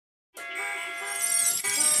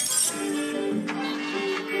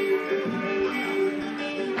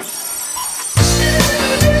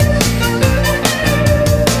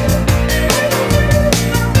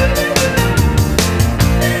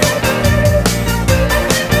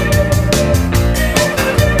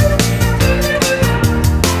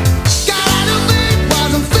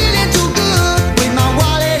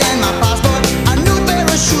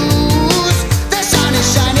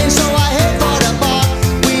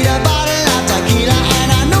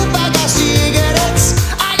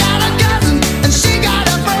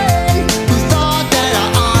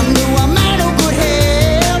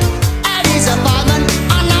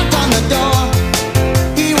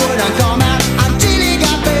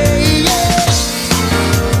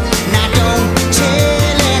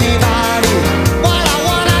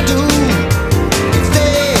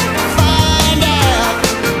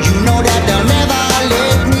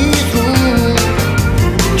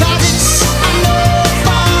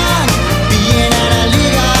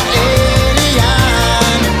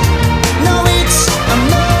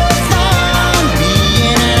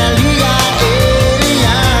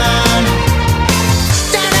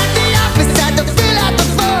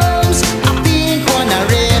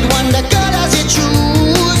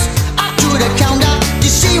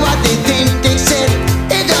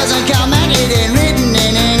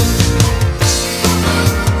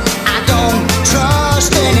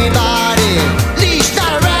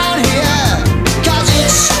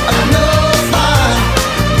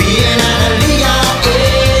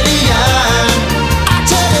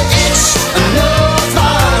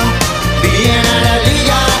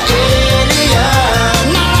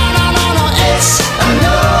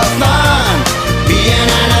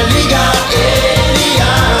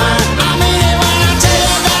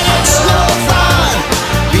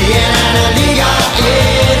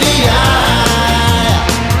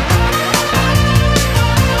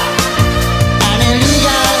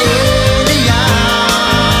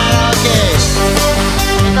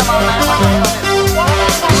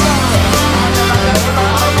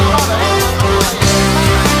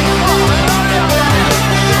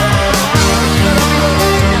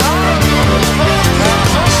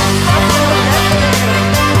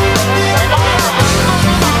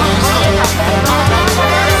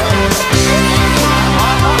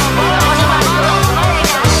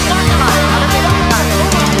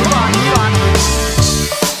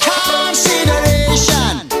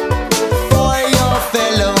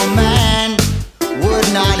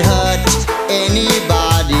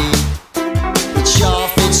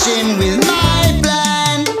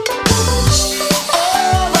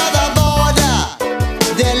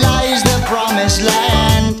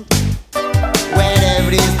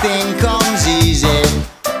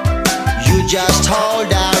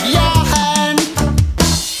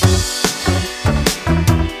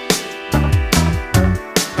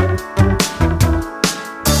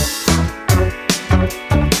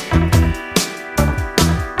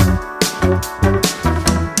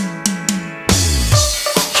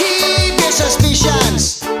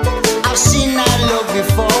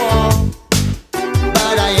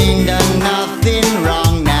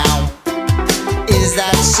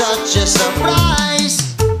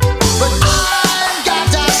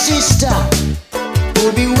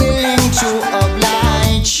be willing to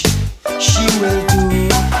oblige. She will do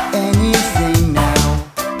anything now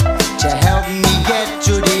to help me get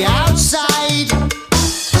to the outside.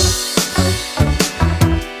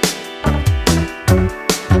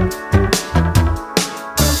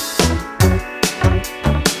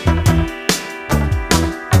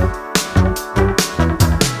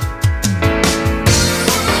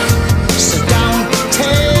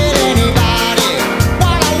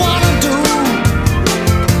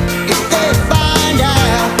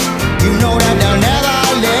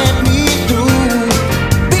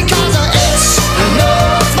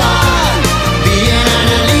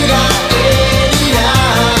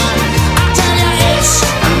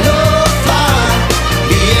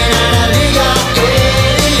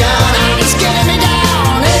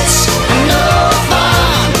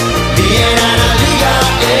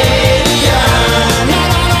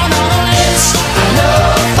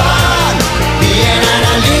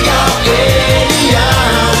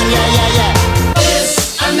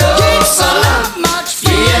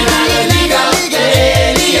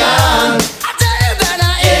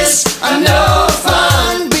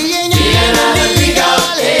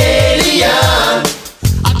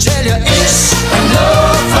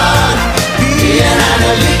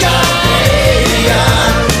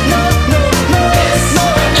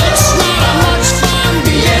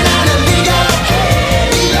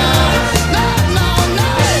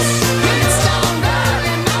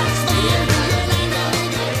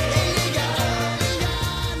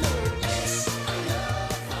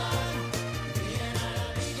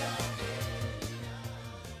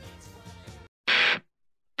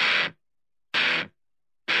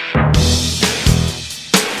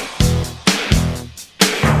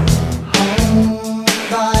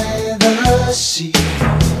 Sea,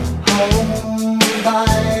 home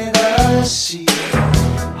by the sea,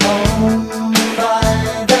 home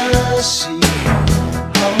by the sea,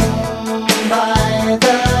 home by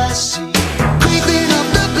the sea. Creeping up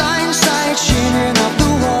the blind side, shimmering up the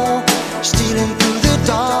wall, stealing through the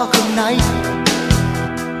dark of night,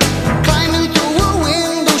 climbing through a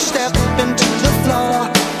window, stepping to the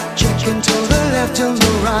floor, checking to the left and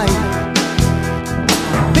the right,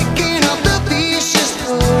 picking up the pieces,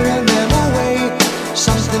 putting them away.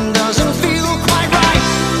 Something doesn't feel quite right.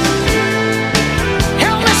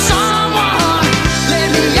 Help me, someone, let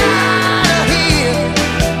me out of here.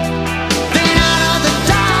 Then out of the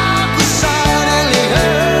dark we suddenly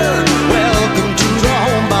heard, welcome to the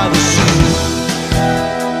home by the sea.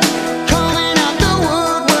 Coming out the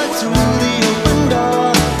woodwork through the open door,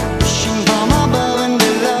 pushing from above and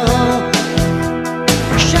below.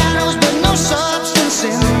 Shadows but no substance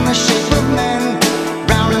in the shape of men,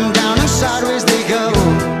 round and down and sideways they go.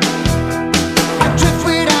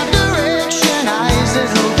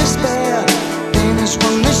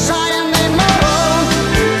 From this side and they moan.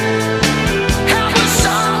 Help us,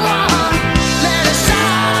 someone, let us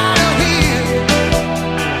out of here.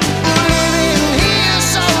 Living here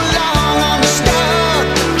so long on the star,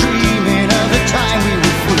 dreaming of the time we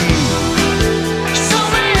were free. So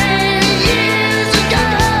many years ago,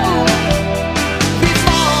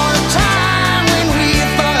 before the time when we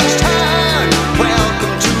first heard,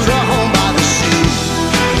 welcome to the home by the sea.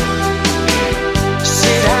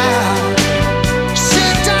 Sit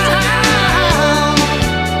down.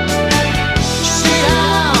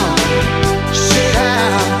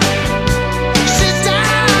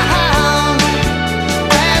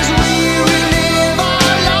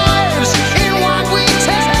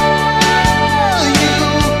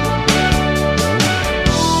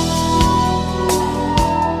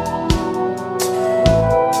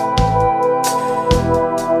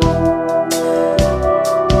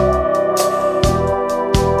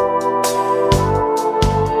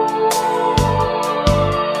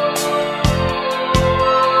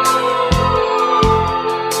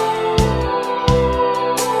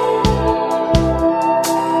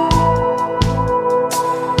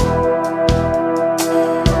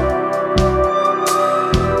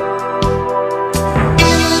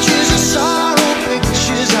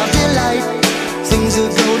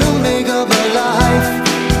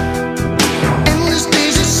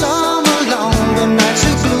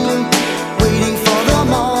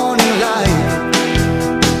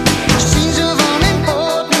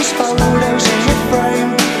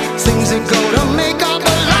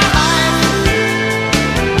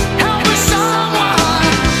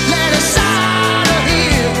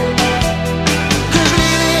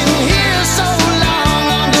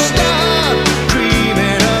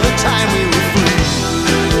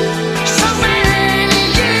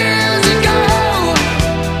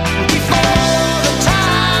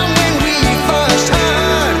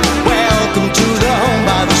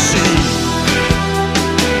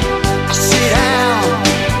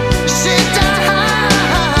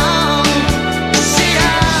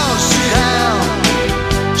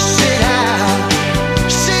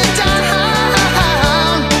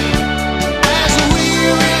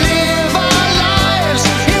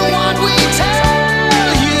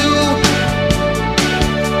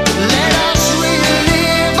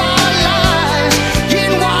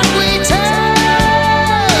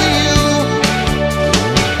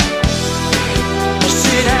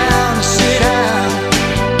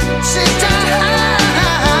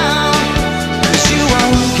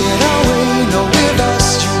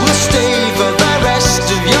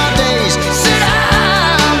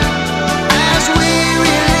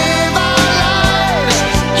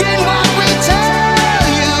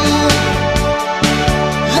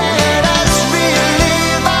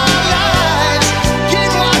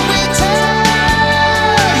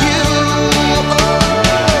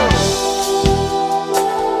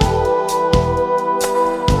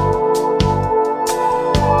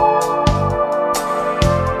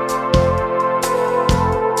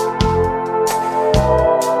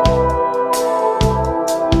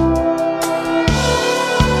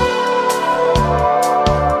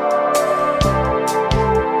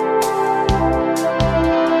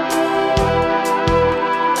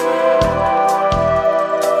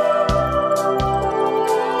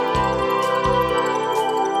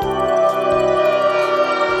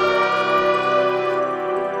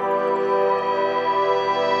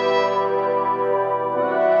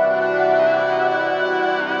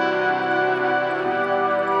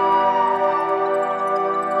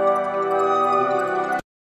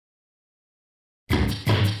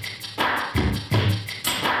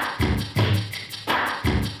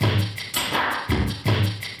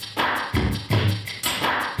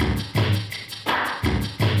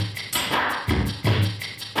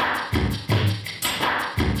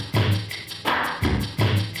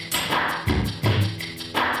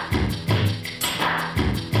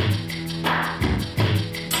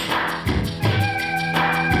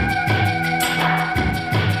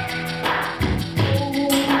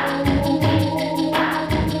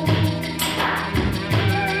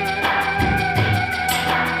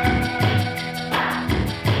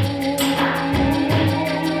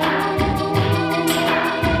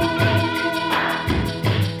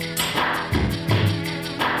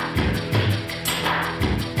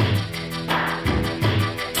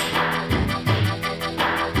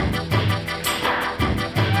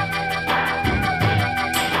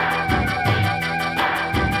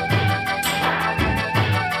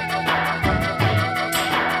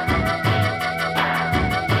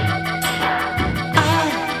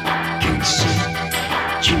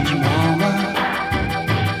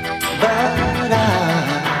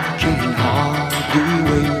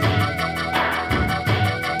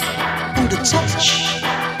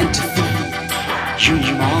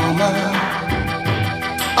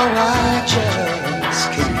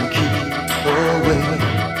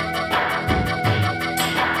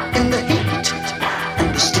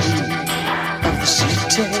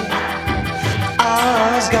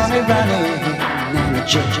 running and I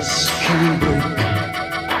just can't breathe.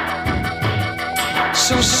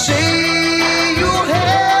 So say you'll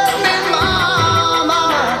help me, mama,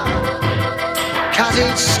 'cause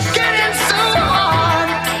it's getting so hard.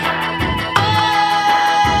 Oh,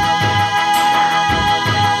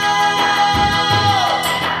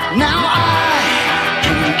 now I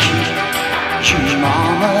can keep you,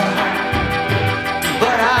 mama,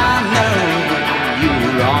 but I know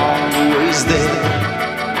you're always there.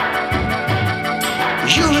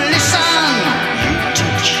 You listen, you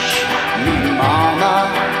teach me, mama,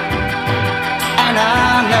 and I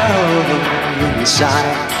know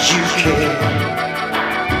inside you care.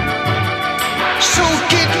 So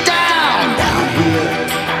get down here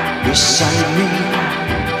beside me.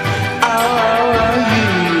 Oh, you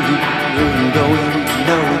ain't going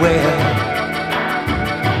nowhere.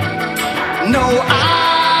 No, I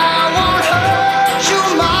won't hurt you,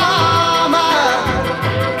 mama,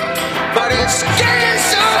 but it's getting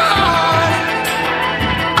so hard.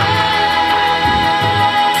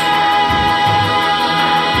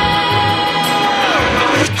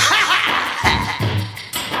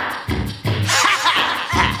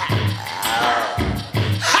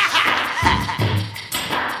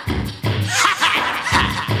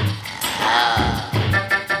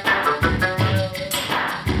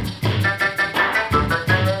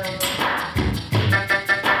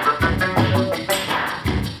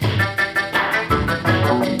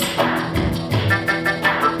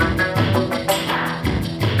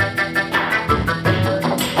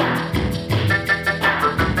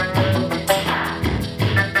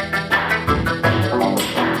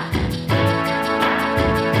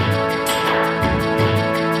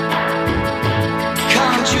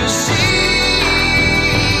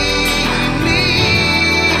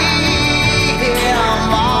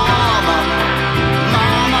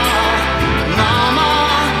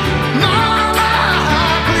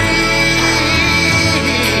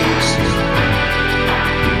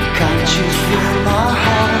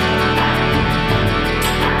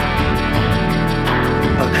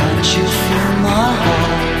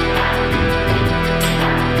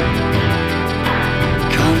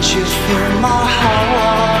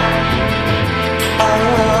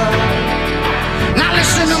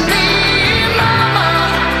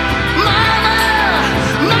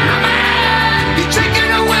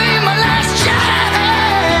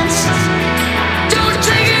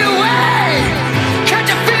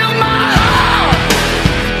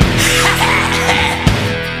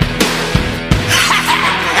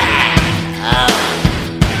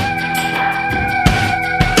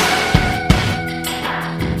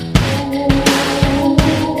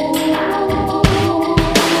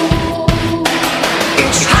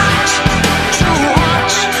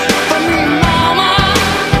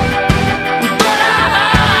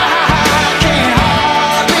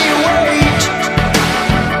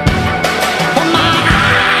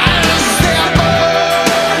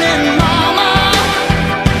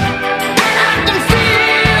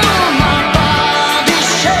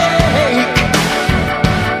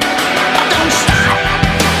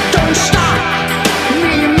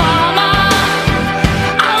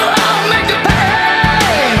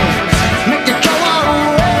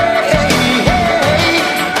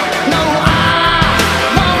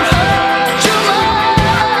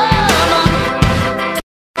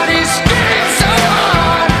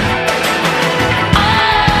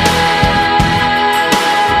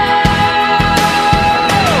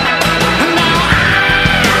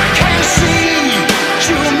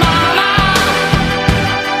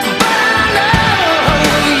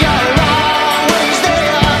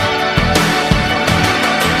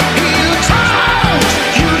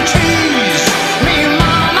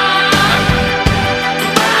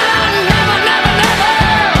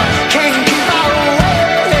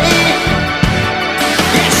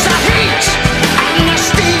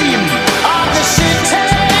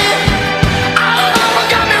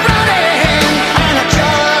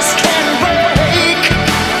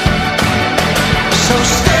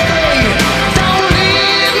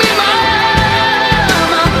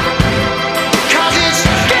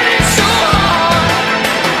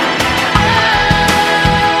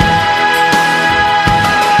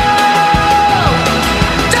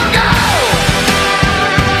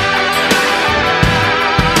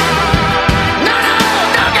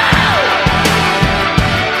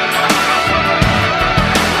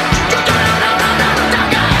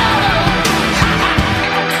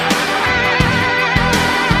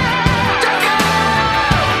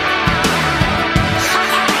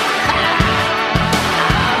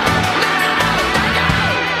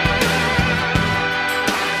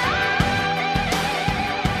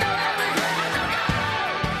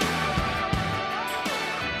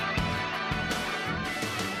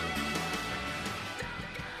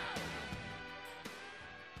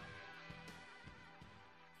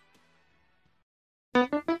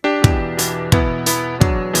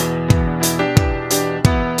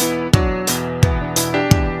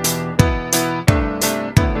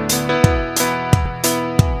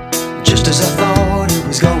 just as I thought it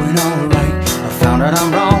was going alright. I found out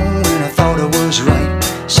I'm wrong when I thought I was right.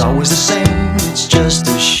 It's always the same, it's just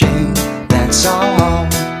a shame, that's all.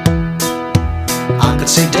 I could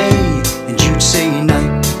say day and you'd say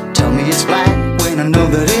night. Tell me it's black when I know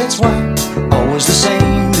that it's white. Always the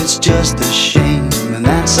same, it's just a shame, and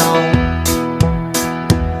that's all.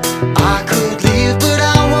 I could leave but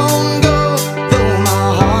I won't go, though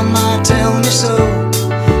my heart might tell me so.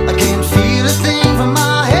 I can't feel a thing from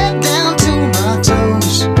my head down to my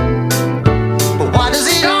toes. But why does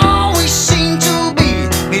it always seem to be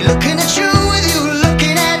me looking at you with you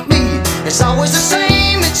looking at me? It's always the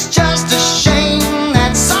same, it's just a shame,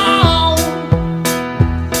 that's all.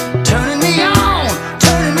 Turning me on,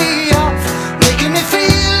 turning me off, making me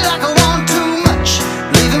feel like I want too much.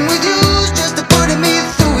 Living with you's just a putting me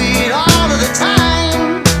through it all of the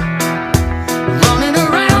time. Running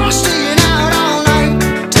around, staying out all night,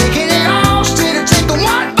 taking it all straight to take the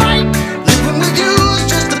one bite. Living with you's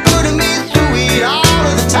just a putting me through it all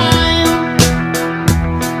of the time.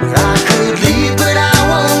 I could leave but I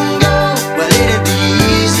won't go. Well, it'd be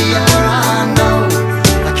easier, I know.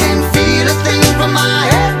 I can't feel a thing from my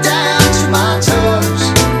head down to my toes.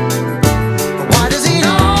 But why does it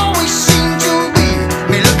always seem to be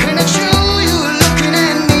me looking at you, you looking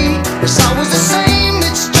at me? It's always the same,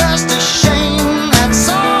 it's just a shame, that's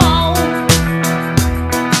all.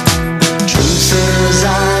 Truth is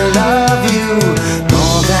I love you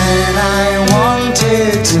more than I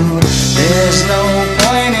wanted to. There's no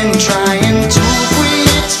point in trying to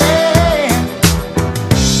pretend.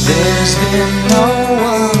 There's been no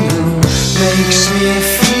one who makes me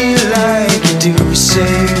feel like you do.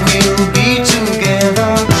 Say we'll be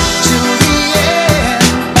together to the end.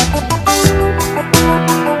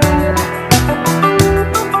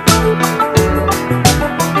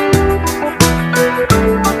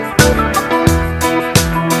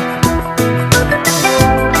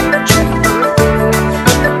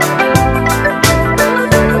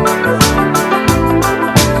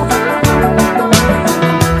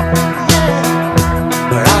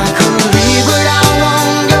 But I could leave but I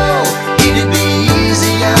won't go. It'd be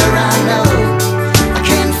easier, I know. I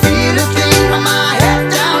can't feel a thing from my head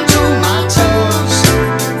down to my toes.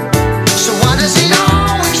 So why does it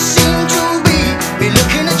always seem to be me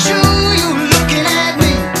looking at you, you looking at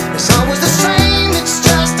me? It's always the same, it's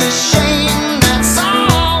just a shame, that's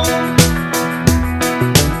all.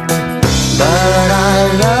 But I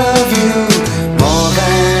love you more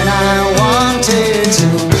than I wanted to.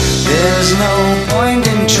 There's no point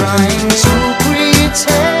in trying to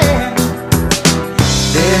pretend.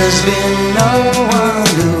 There's been no one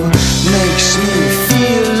who makes me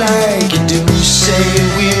feel like you do. Say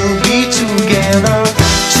we'll be together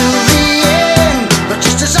to the end. But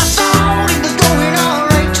just as I thought it was going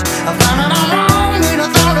alright, I found out I'm wrong when I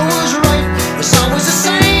thought I was right. It's always the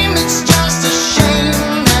same, it's just a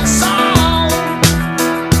shame, that's all.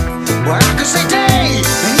 Well, I could say day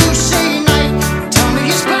and you say night. Tell me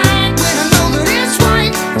it's black when I know that it's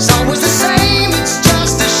white. It's always the same, it's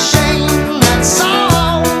just a shame, that's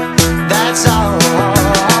all. That's all.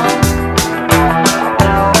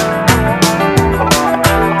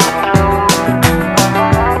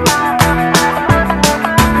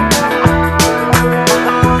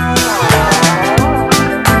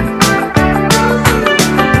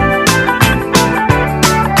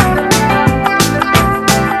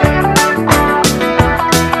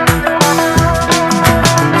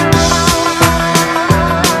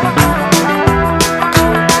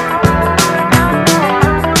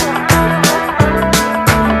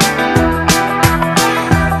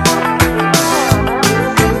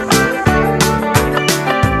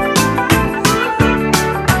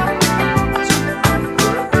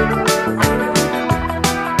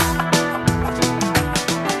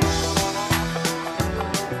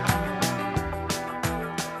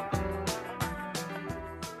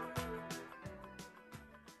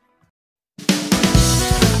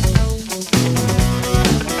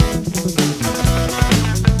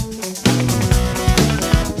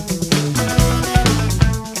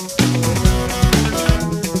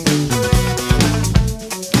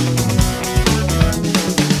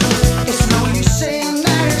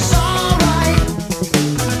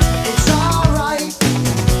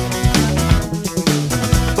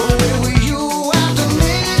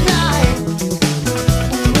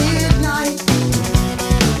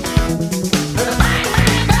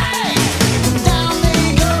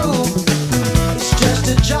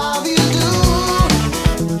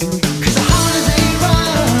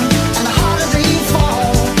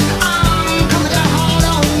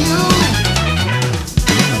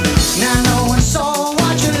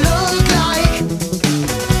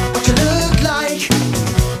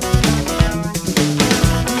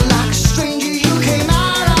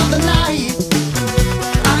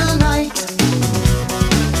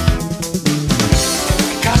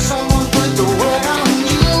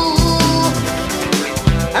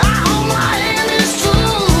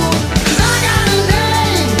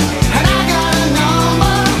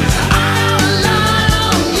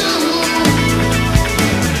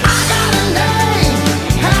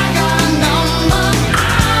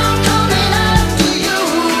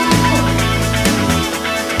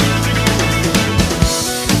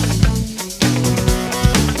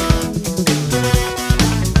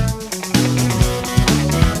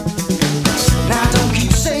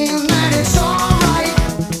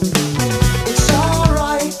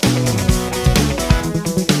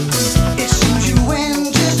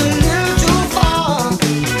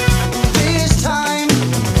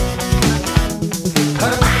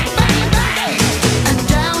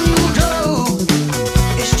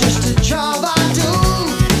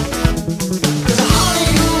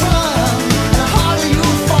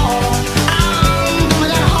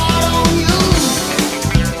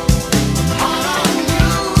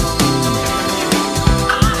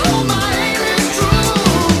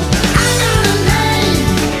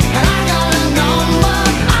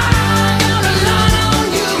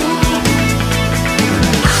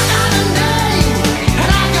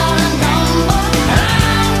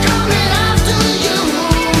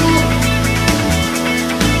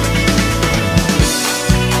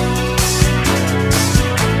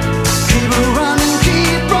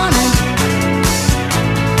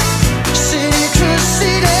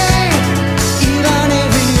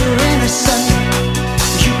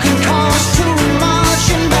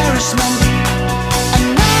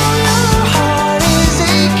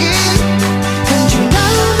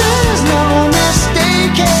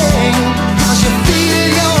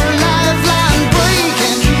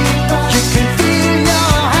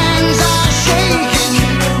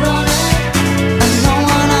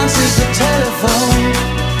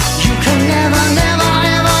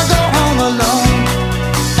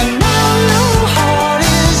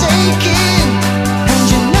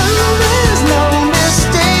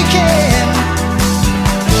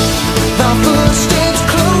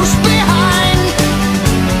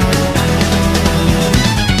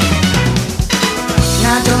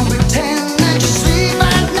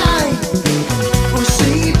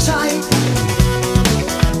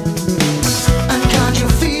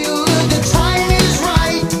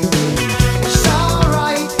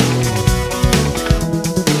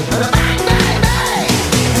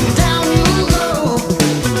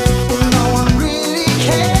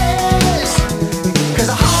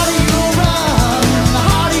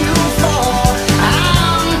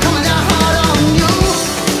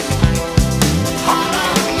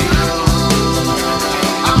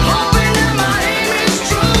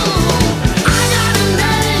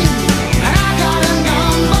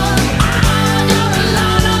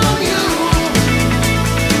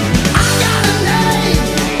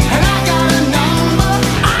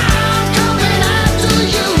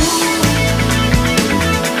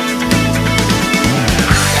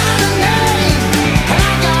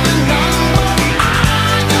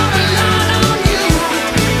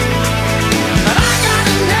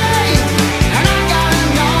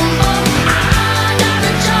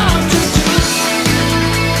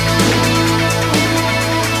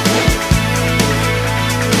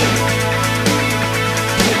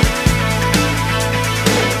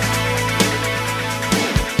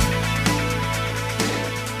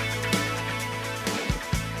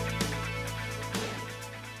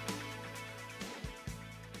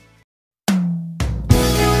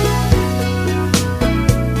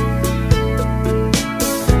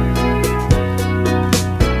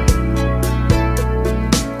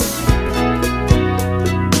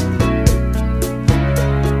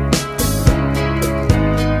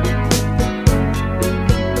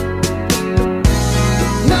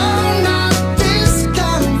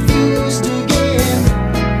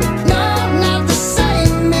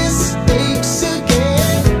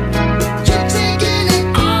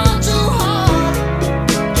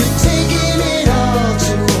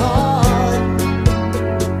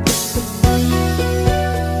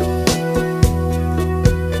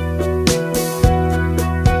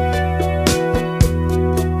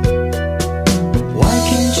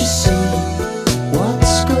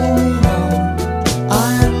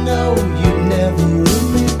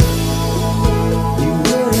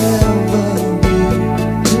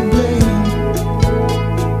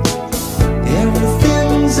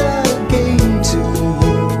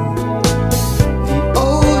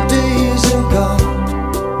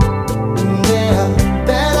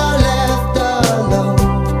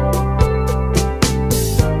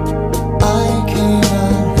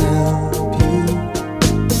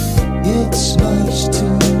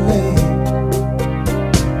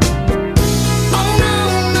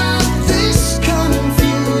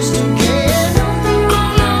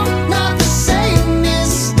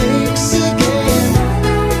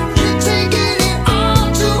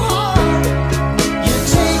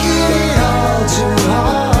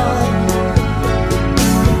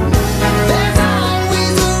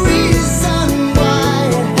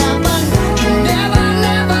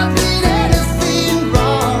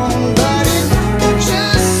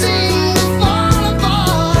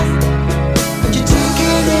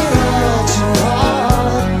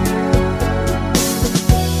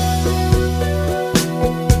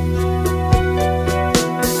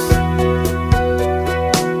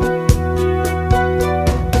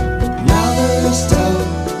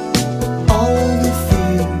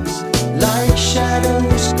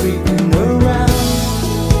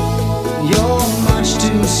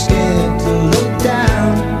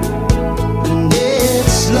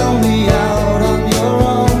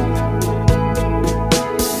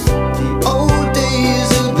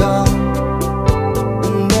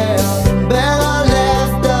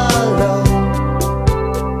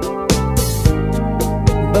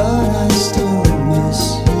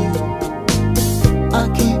 I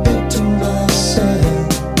keep it to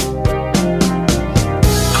myself.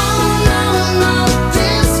 Oh no, I'm not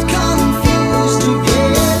this confused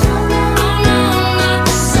again. Oh no, I'm not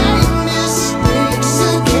the same mistakes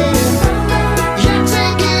again. You're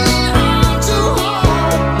taking it all too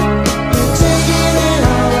hard. You're taking it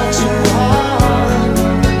all too hard.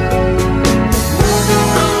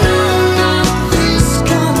 Oh no, I'm not this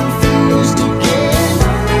confused again.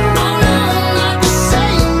 Oh no, I'm not the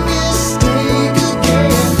same mistake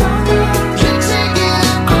again.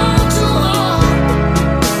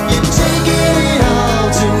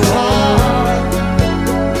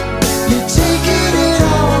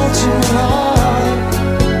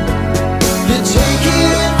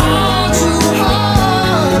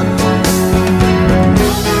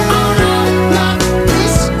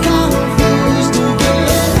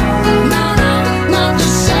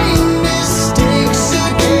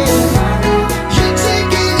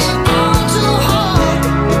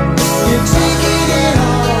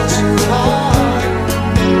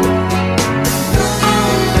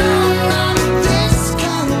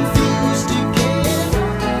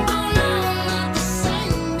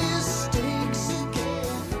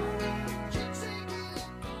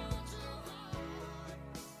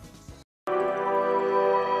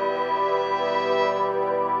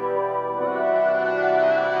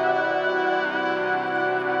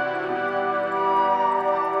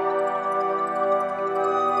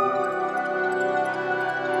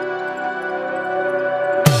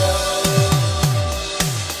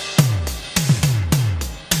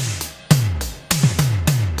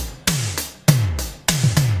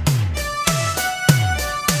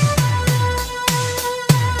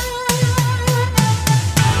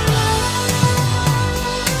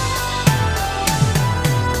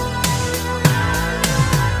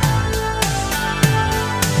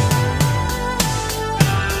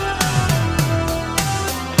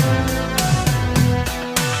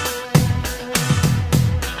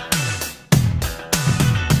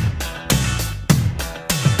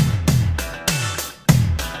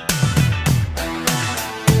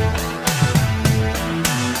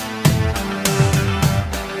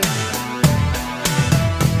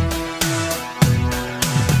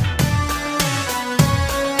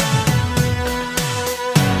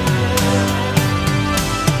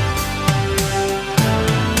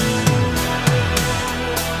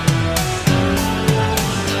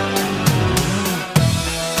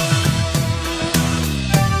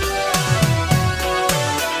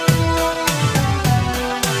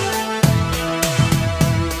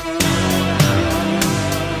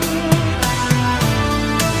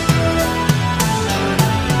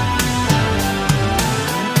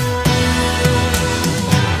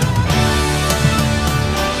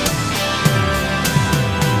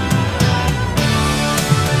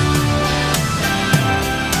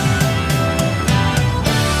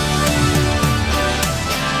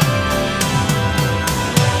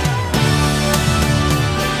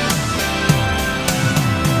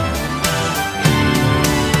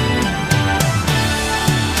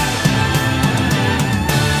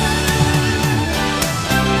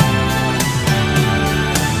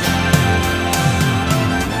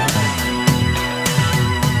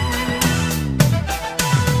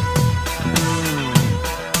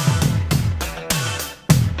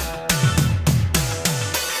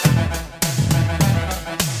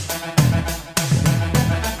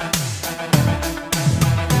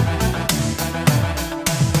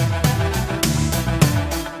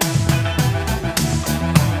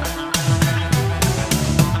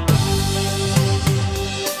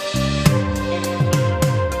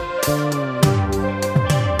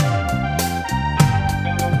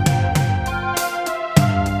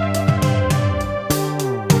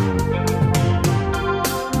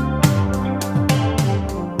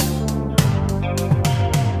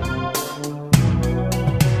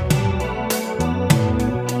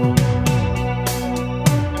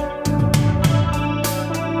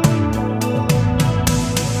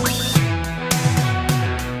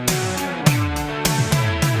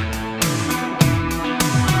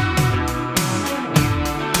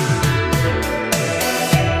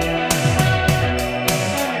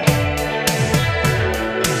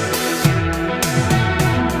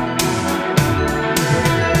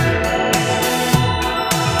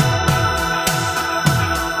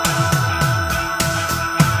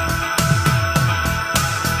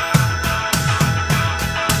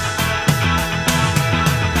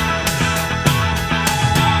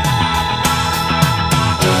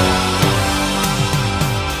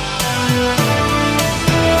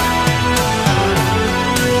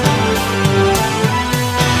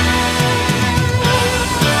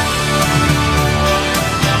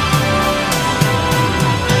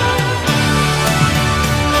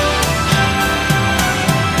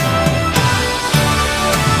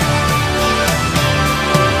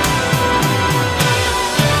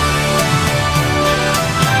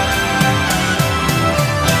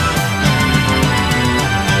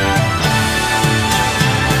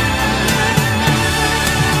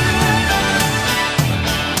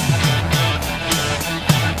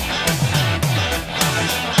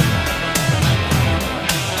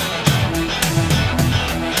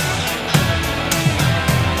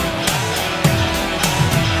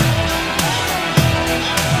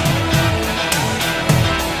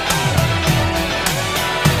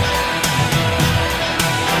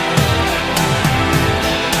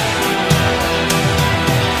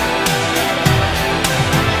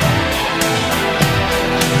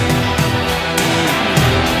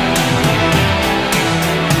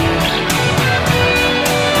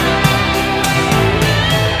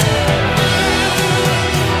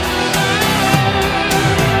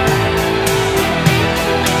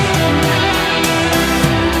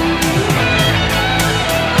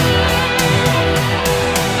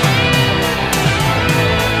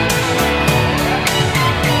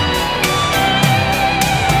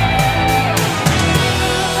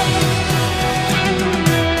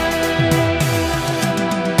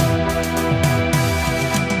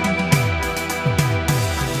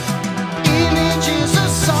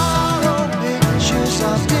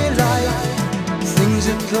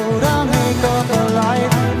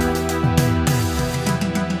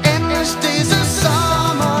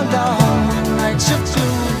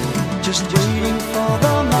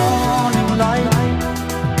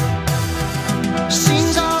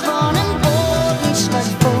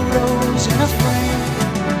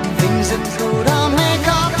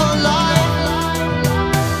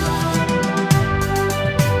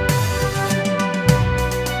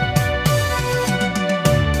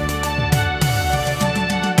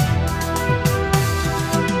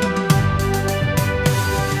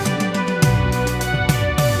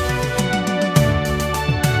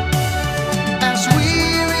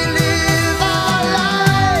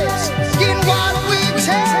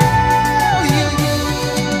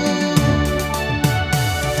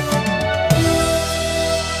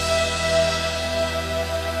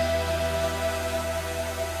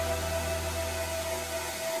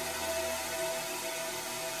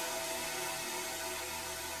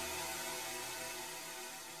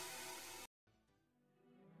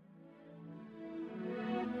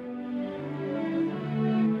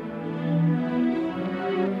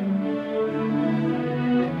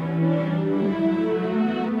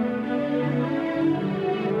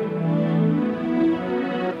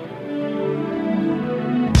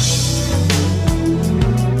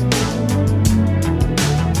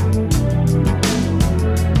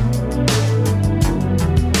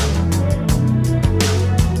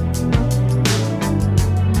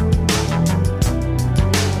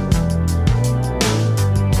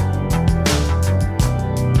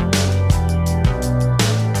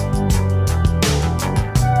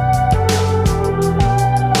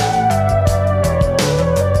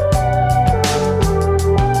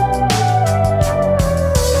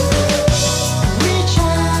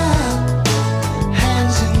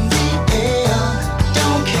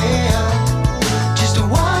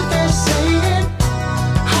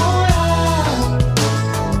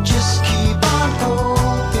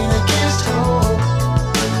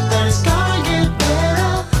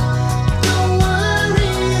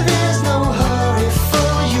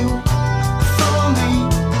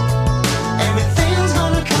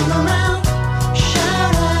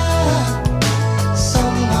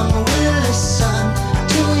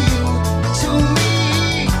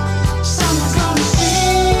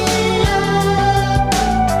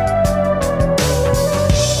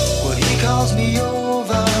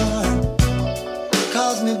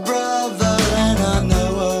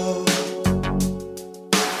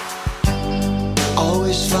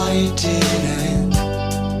 lighting and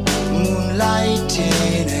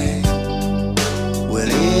moonlighting and well,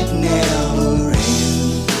 it never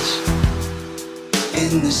ends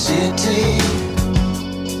in the city.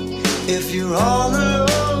 If you're all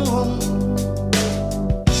alone,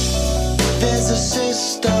 there's a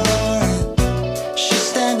sister and she's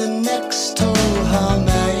standing next to her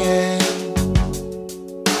man.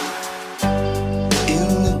 In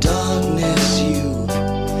the darkness you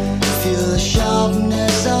feel the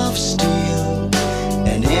sharpness of steel,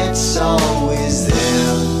 and it's always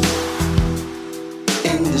there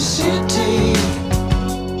in the city,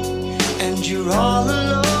 and you're all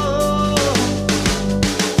alone.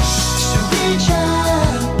 So reach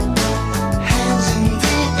out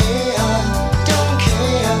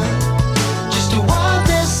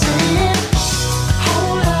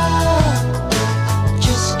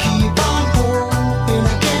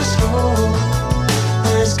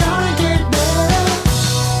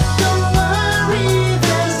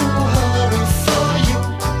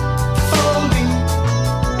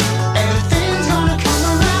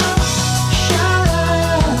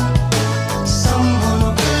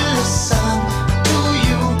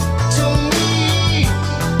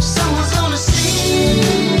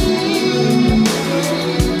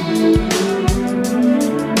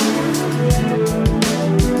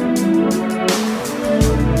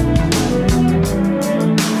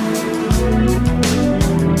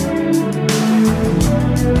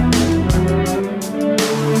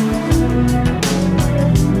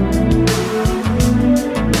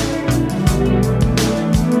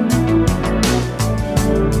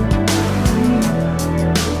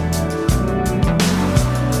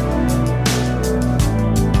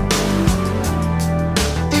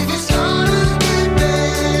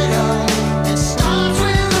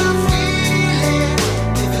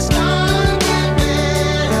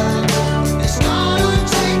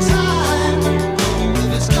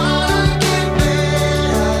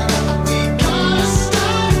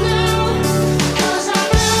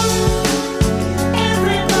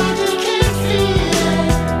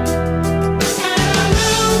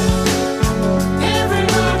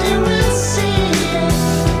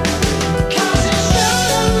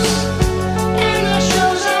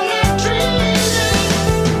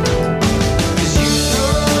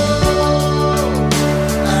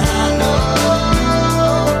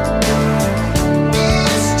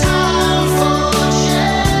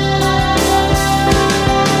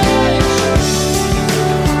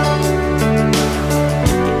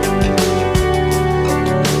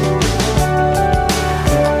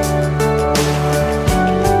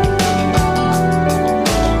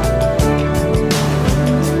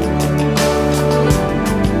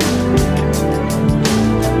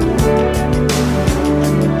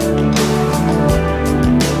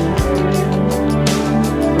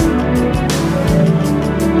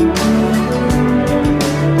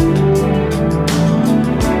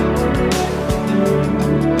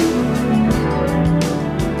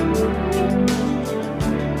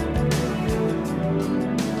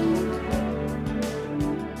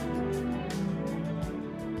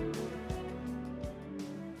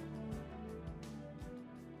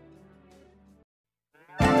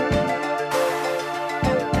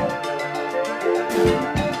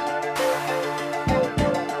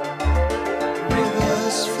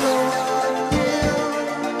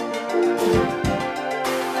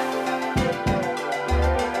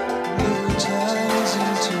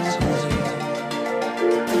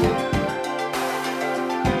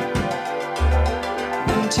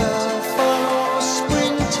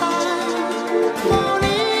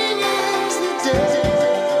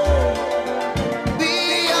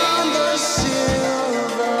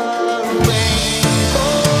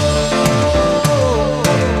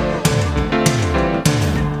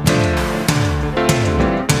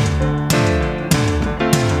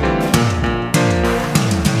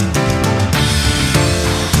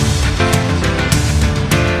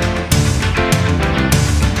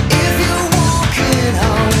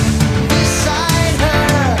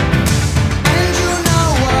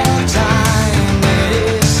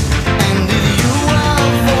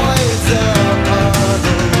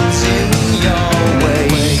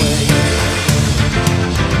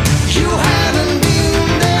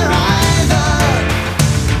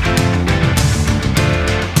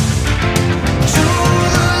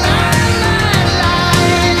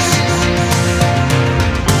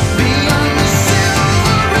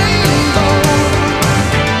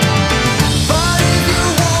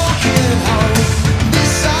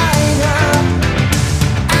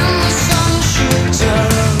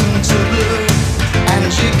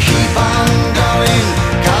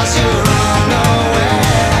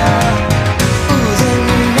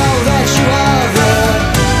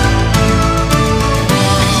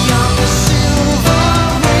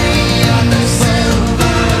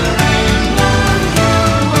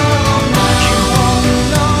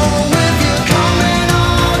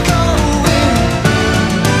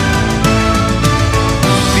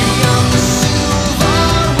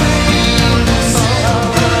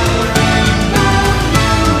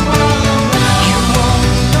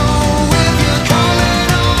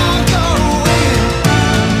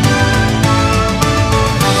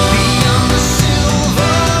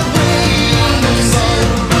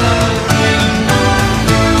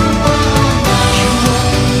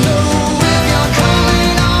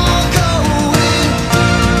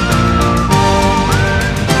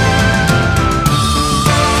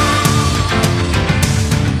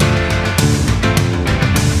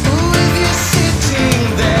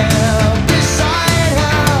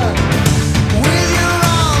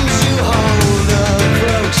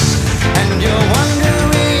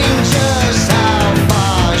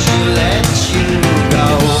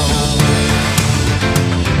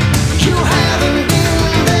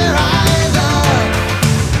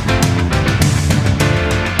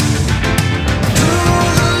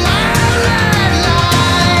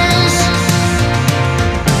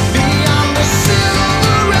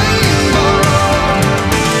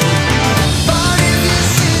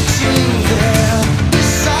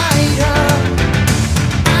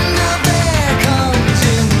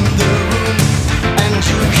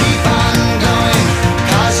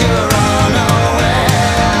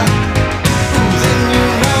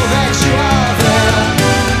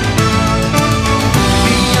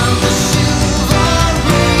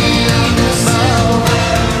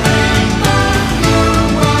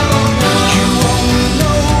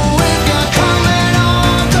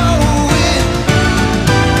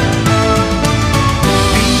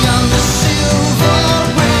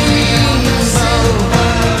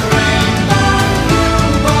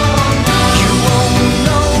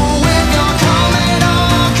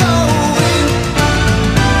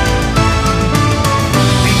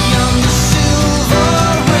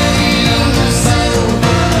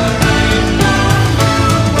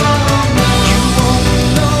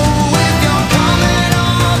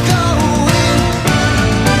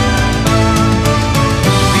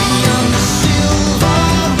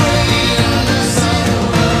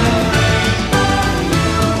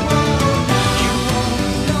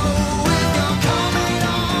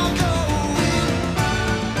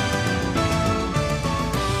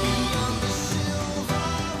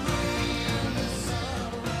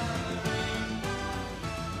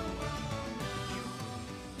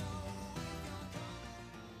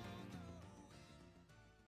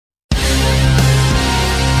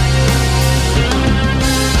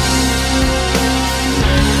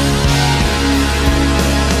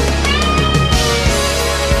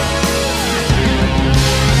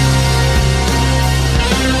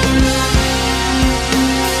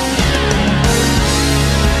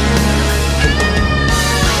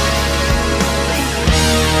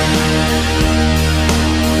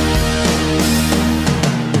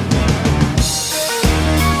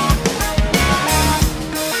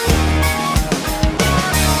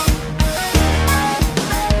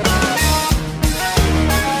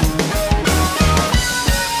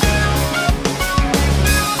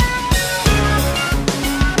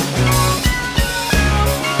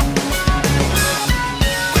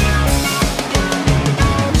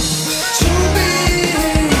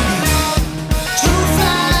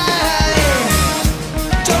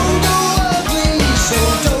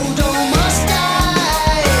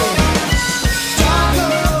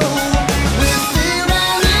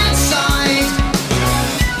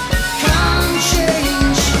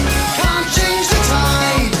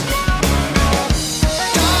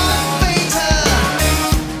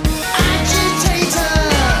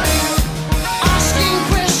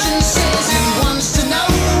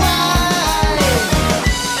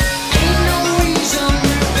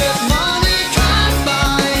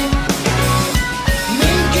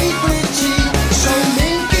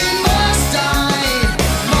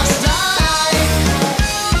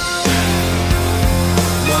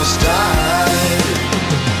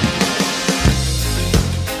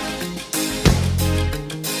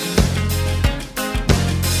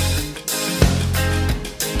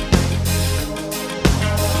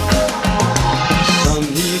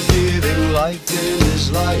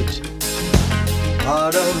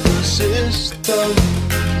part of the system.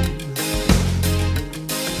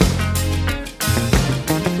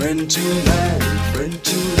 Friend to man, friend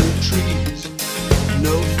to the trees,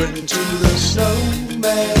 no friend to the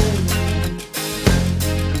snowman.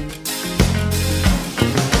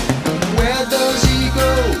 Where does he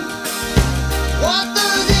go? What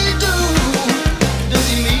does he do? Does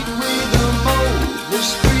he meet with the mole, the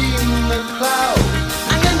stream, the cloud,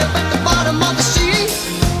 and end up at the bottom of the sea?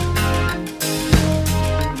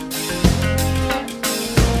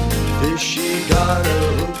 Fishy got a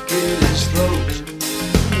hook in his throat.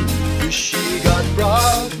 Fishy got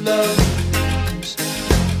problems.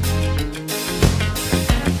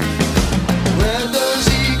 Where does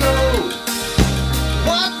he go?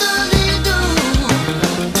 What does he do?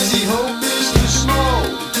 Does he hope it's too small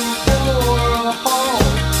to bore a hole?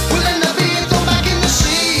 Will end up being thrown back in the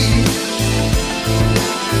sea.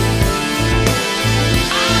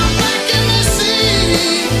 I'm back in the sea.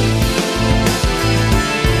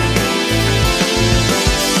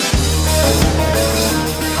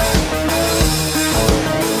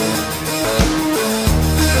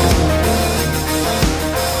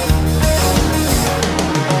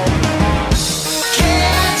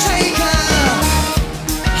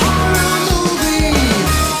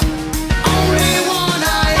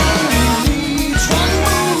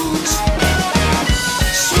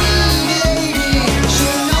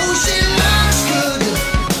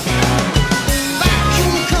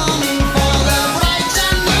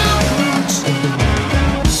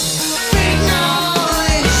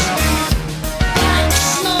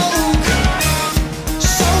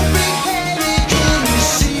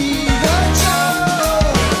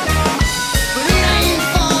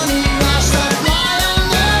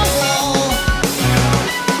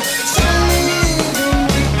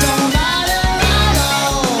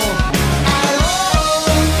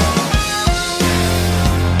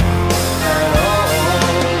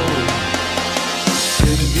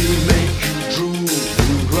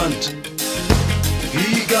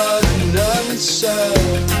 He got an answer.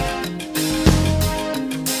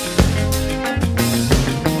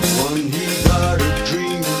 One, he got a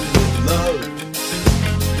dream of love,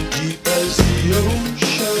 deep as the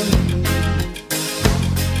ocean.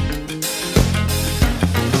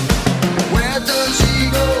 Where does he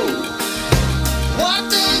go? What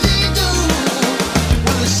does he do?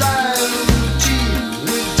 With a silent team,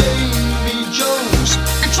 with Davy Jones,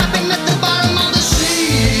 and trapping at the bottom of the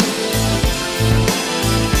sea.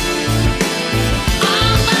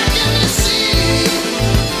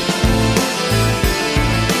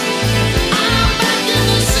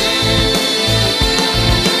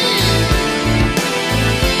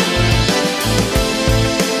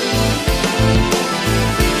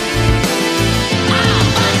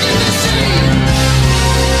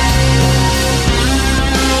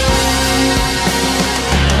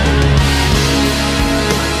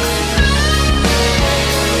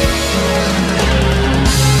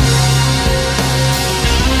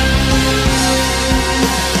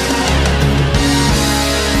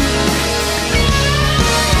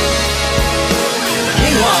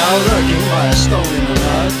 Lurking by a stone in the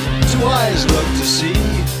mud, two eyes looked to see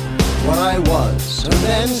what I was, and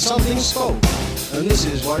then something spoke, and this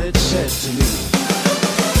is what it said to me.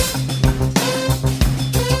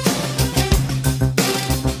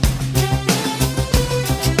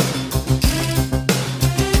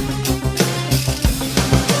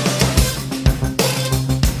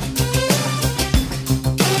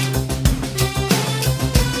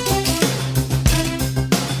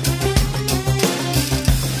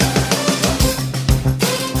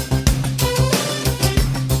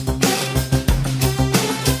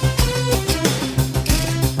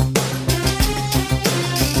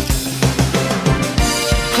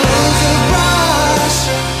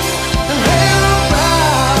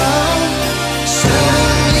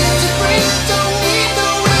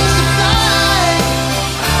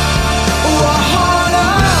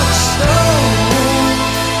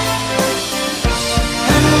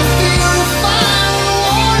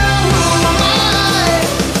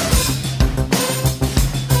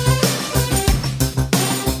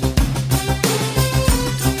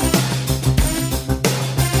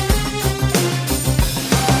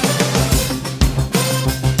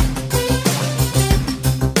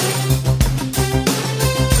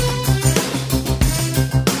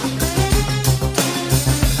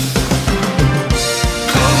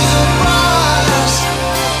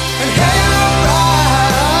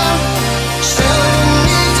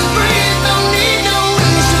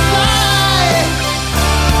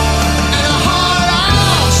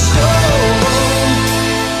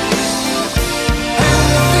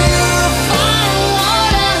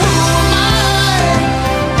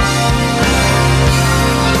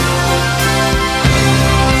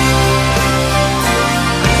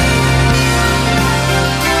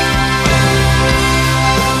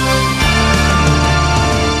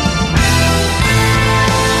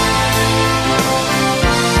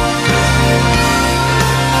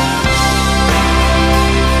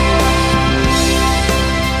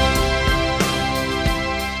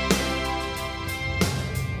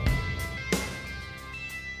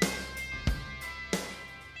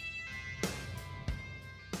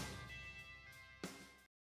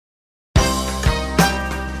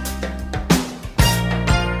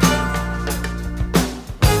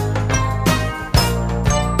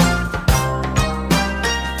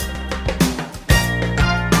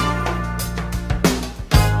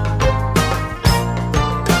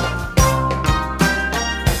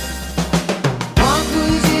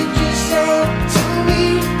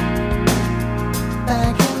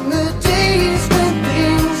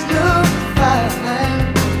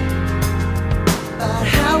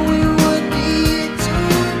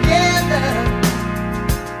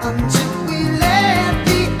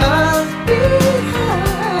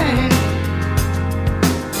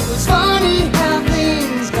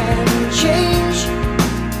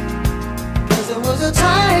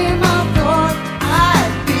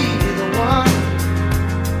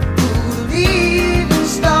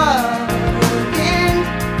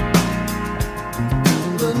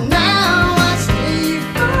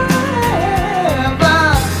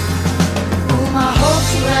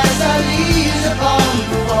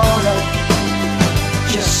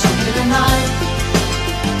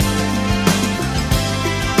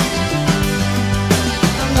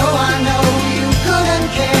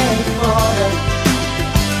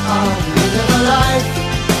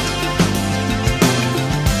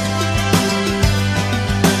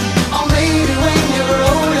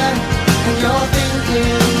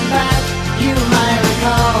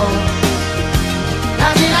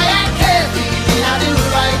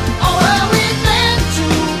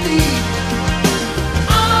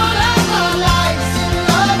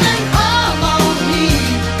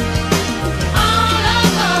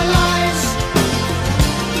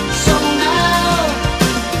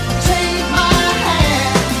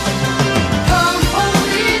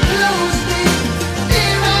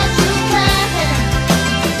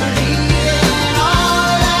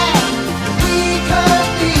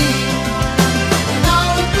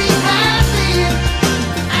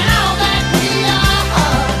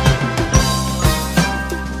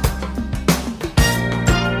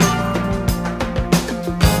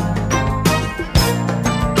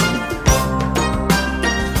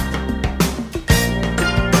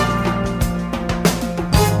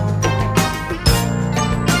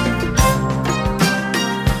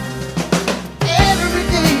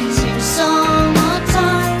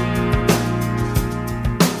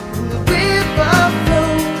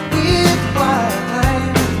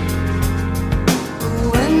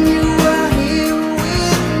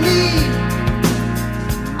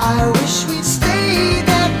 I wish we'd stay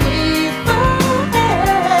that way forever.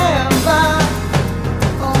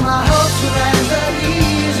 Oh, my hopes were as the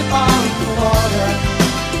leaves upon the water,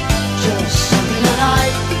 just something that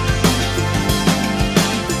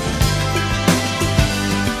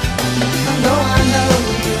and though I know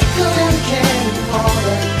you couldn't care for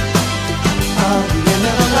it, I'll be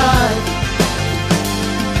another life.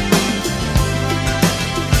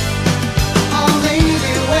 Oh,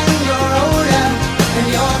 maybe when you're older and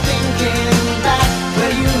you're thinking back,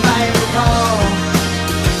 well,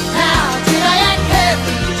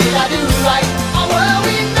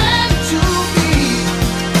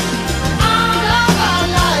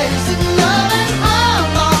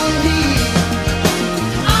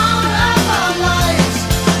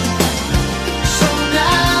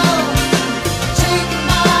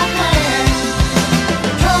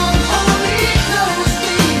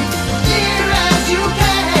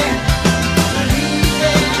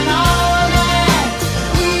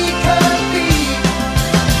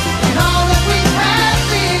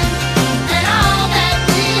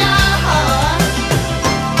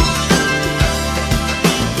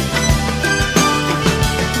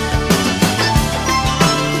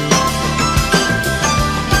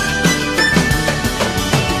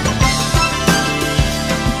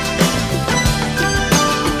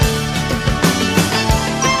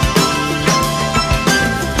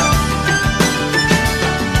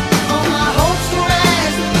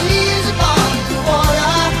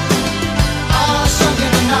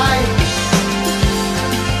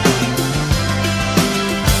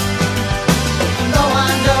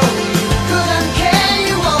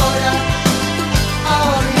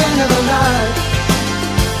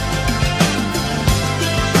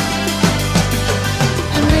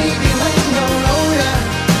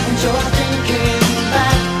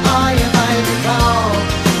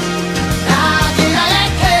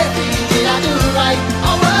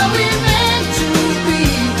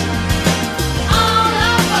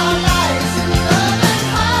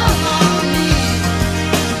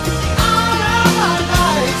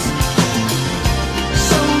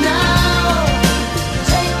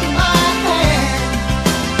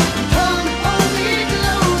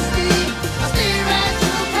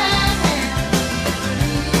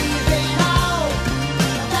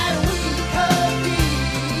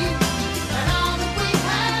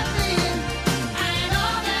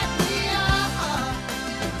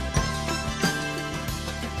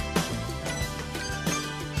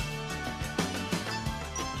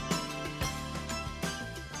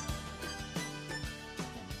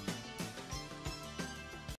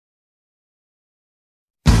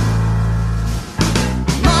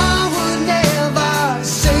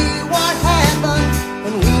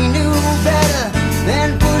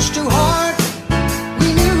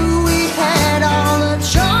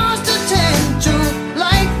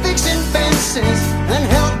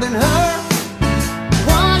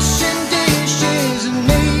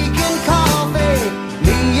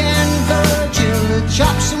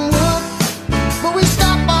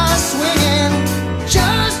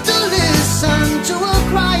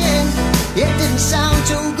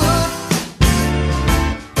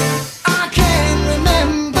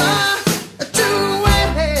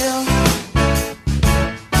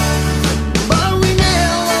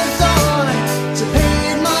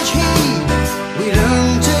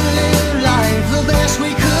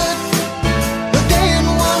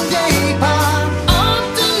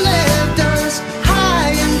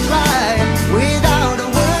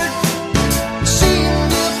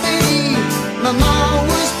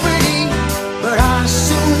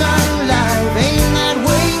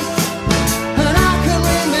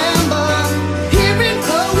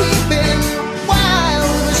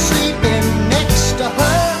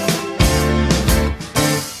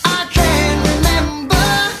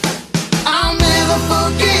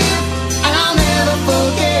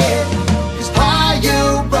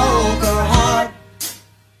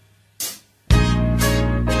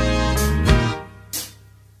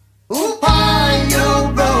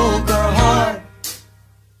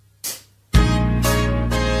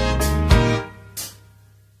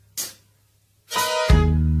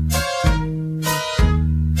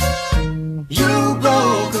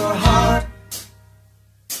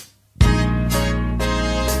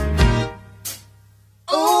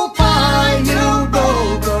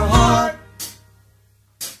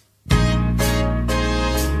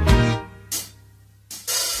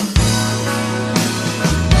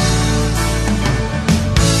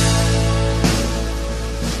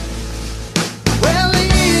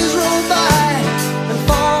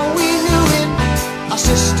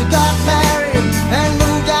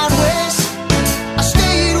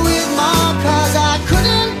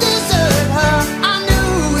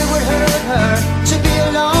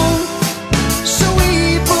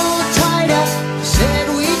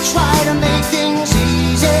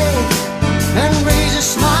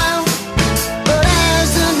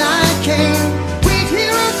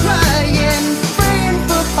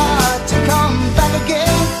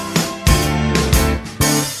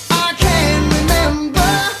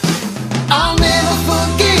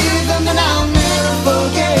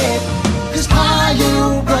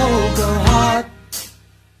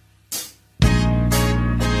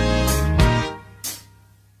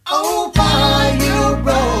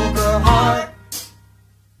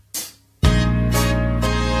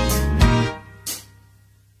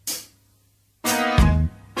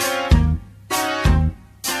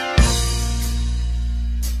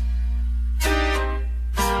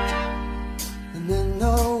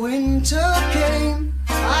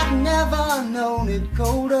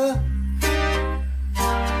 her.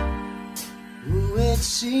 Ooh, it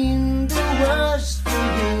seemed the worst for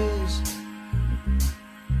years.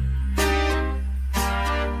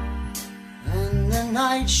 And the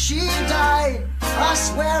night she died, I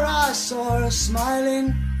swear I saw her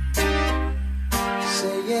smiling,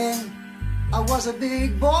 saying I was a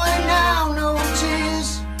big boy now, no tears.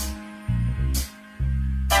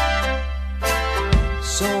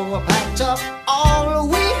 So I packed up all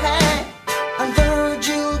we had